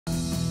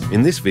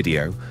In this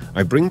video,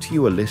 I bring to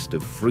you a list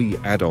of free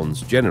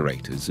add-ons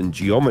generators and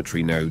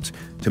geometry nodes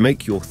to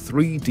make your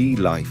 3D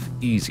life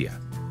easier,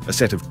 a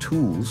set of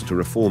tools to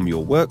reform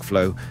your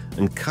workflow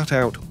and cut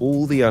out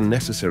all the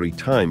unnecessary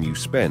time you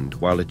spend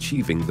while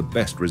achieving the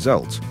best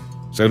results.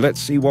 So let's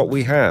see what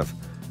we have.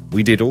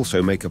 We did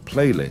also make a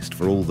playlist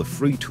for all the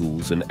free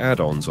tools and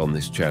add-ons on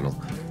this channel,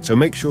 so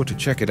make sure to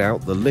check it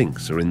out. The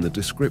links are in the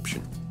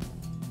description.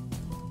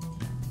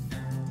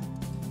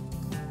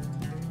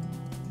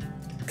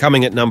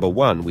 Coming at number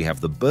 1, we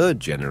have the bird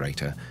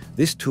generator.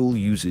 This tool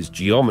uses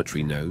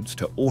geometry nodes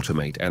to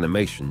automate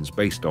animations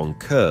based on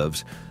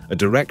curves, a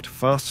direct,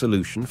 fast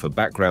solution for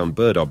background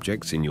bird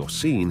objects in your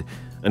scene,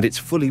 and it's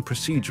fully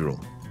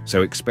procedural,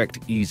 so expect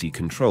easy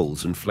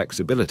controls and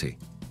flexibility.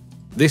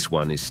 This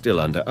one is still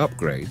under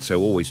upgrade,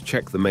 so always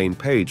check the main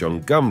page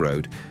on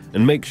Gumroad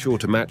and make sure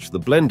to match the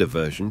Blender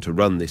version to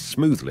run this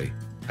smoothly.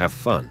 Have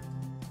fun!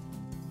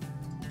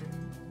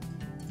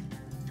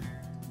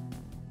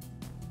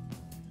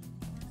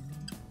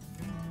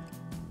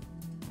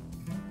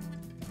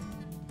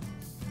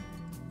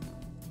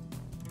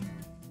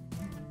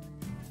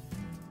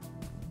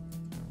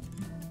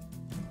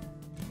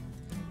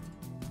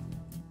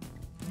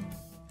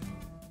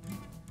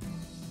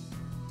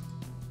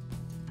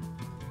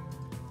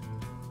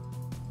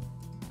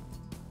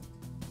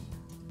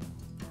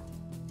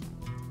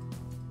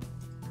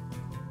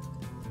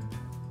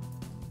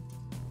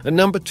 At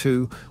number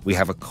 2, we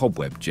have a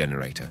COBWEB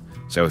generator.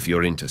 So if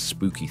you're into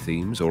spooky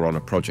themes or on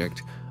a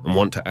project and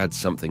want to add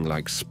something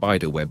like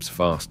spider webs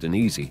fast and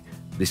easy,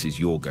 this is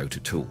your go-to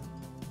tool.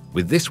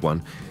 With this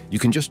one, you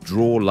can just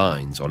draw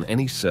lines on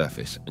any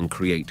surface and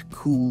create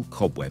cool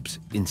cobwebs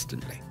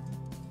instantly.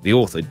 The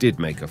author did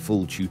make a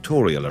full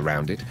tutorial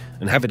around it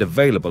and have it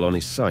available on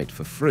his site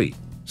for free,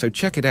 so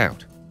check it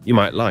out. You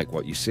might like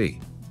what you see.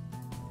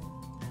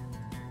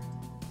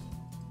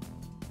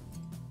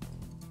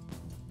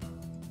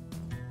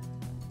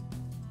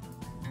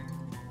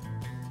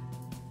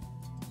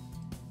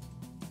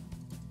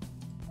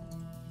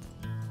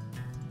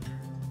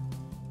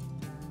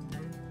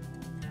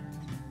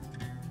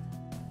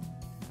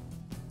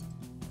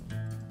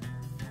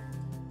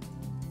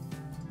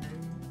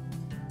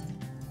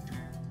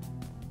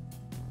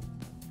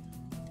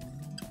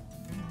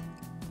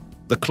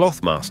 The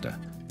ClothMaster.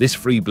 This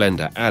free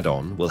Blender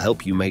add-on will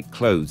help you make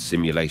clothes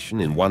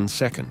simulation in 1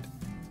 second.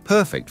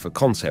 Perfect for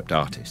concept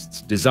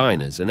artists,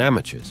 designers, and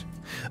amateurs.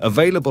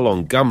 Available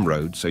on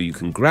Gumroad, so you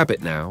can grab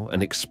it now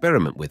and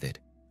experiment with it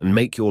and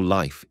make your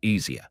life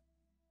easier.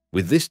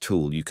 With this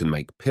tool, you can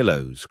make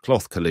pillows,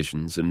 cloth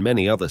collisions, and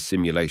many other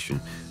simulation,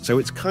 so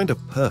it's kind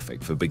of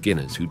perfect for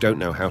beginners who don't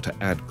know how to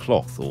add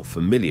cloth or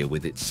familiar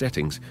with its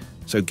settings,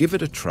 so give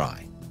it a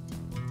try.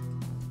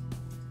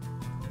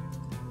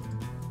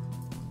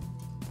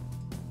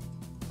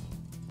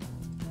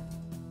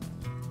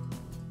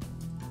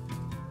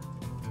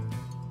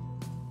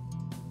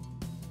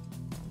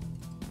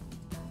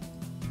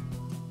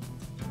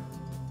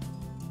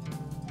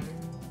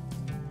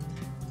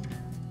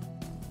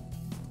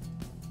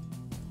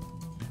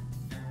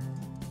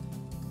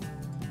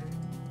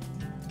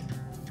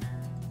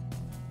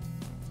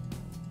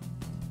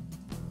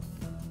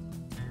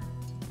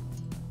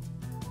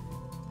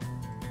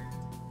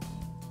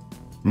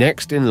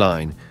 Next in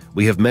line,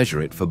 we have Measure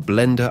It for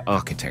Blender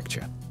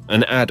Architecture,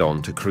 an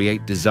add-on to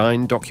create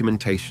design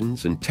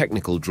documentations and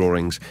technical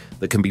drawings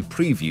that can be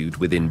previewed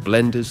within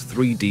Blender's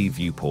 3D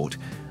viewport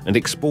and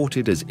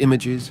exported as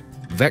images,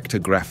 vector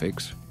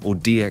graphics, or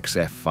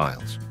DXF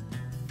files.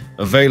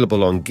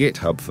 Available on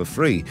GitHub for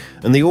free,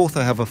 and the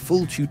author have a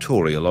full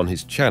tutorial on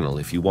his channel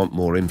if you want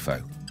more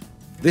info.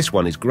 This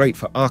one is great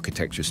for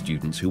architecture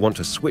students who want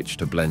to switch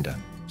to Blender,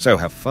 so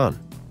have fun.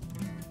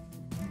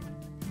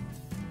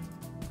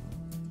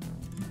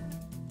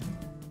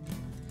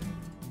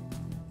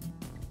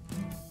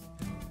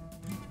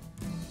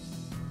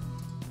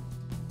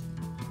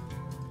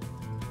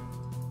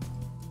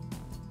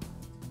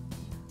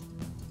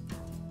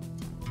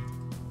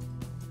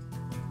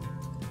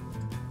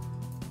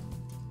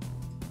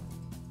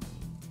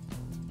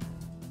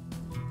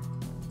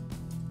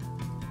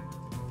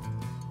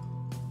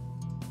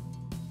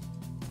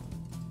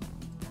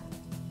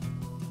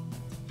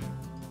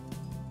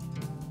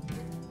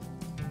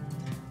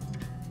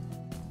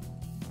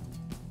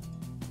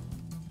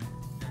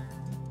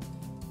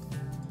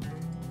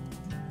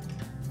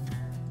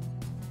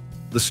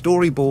 The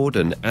Storyboard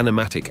and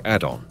Animatic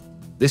add-on.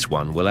 This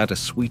one will add a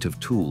suite of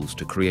tools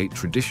to create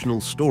traditional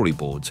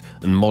storyboards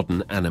and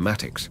modern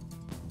animatics.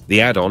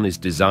 The add-on is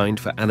designed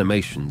for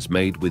animations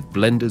made with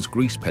Blender's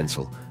grease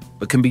pencil,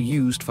 but can be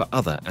used for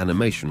other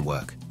animation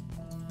work.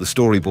 The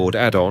Storyboard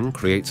add-on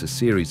creates a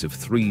series of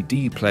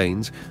 3D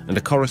planes and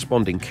a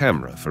corresponding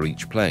camera for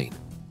each plane.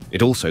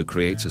 It also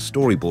creates a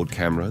storyboard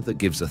camera that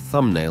gives a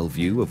thumbnail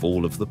view of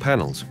all of the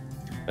panels.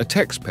 A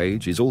text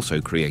page is also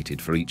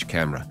created for each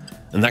camera,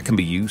 and that can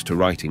be used to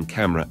write in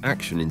camera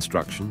action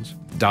instructions,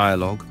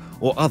 dialogue,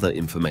 or other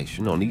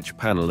information on each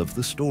panel of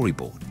the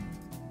storyboard.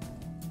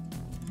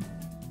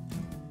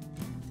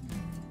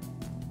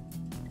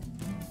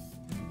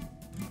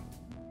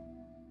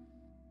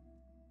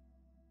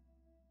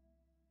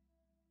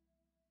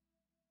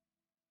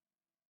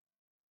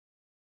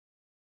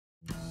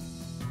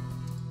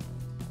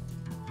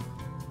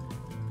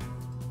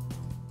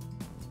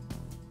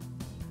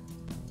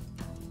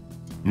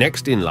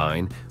 Next in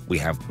line, we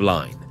have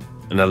Blign,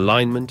 an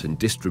alignment and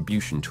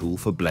distribution tool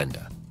for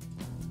Blender.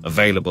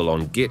 Available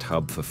on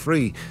GitHub for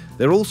free,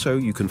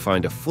 you can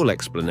find a full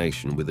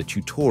explanation with a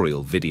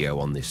tutorial video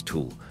on this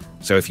tool.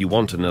 So if you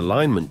want an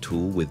alignment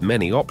tool with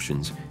many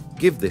options,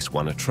 give this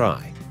one a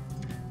try.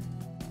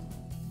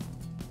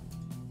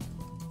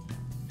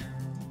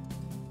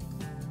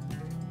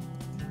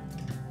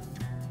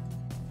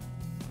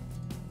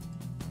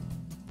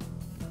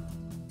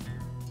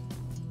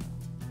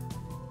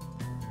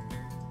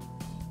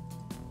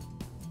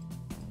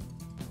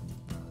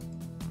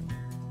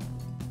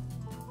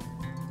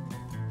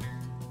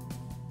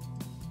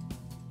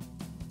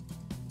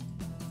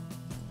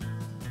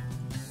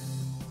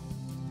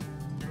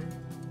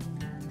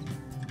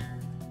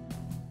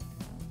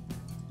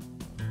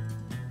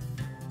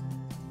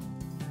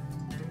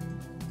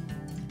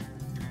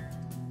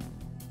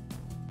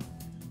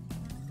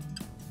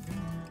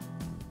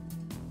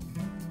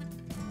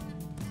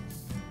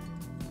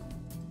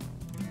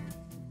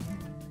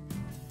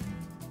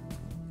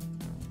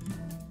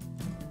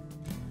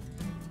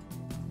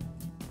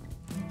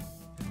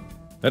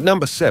 At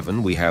number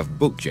 7, we have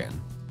Bookgen,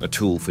 a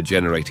tool for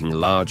generating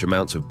large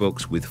amounts of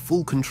books with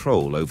full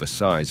control over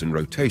size and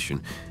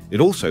rotation. It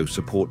also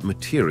supports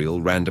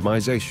material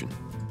randomization.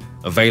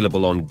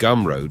 Available on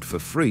Gumroad for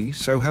free,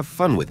 so have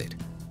fun with it.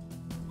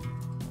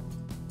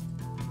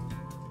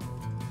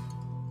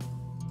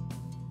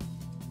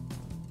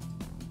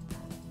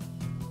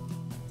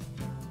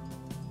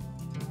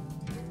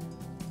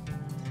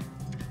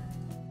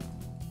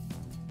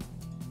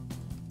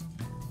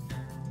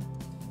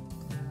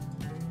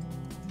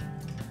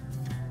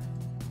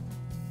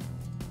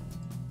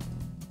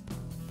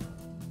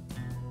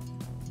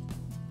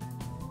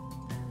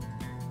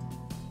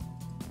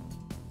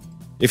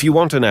 If you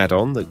want an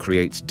add-on that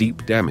creates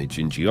deep damage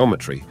in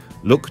geometry,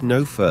 look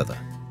no further.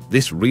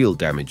 This real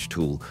damage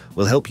tool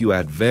will help you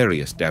add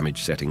various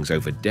damage settings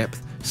over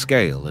depth,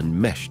 scale, and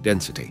mesh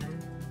density.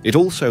 It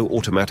also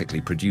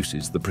automatically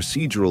produces the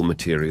procedural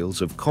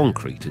materials of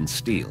concrete and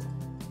steel.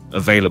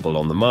 Available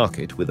on the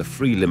market with a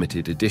free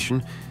limited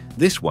edition,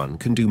 this one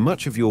can do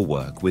much of your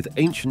work with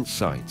ancient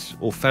sites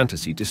or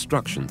fantasy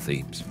destruction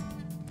themes.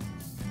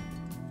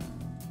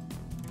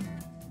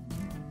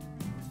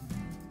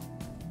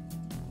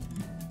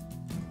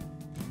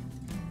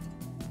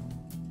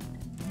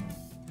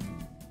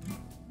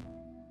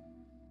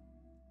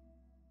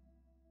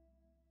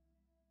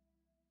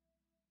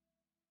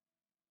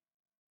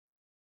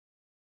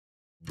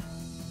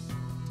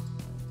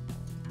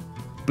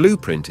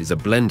 Blueprint is a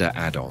Blender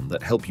add-on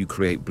that helps you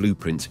create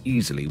blueprints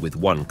easily with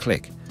one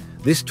click.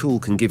 This tool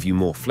can give you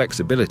more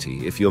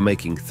flexibility if you're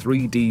making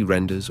 3D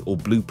renders or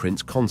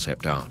blueprints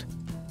concept art.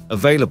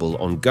 Available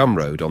on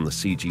Gumroad on the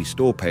CG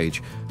store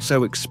page,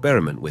 so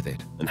experiment with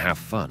it and have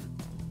fun.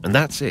 And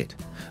that's it.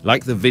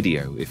 Like the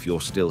video if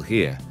you're still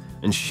here,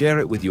 and share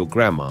it with your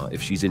grandma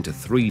if she's into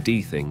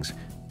 3D things.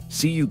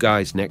 See you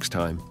guys next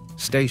time.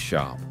 Stay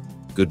sharp.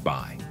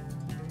 Goodbye.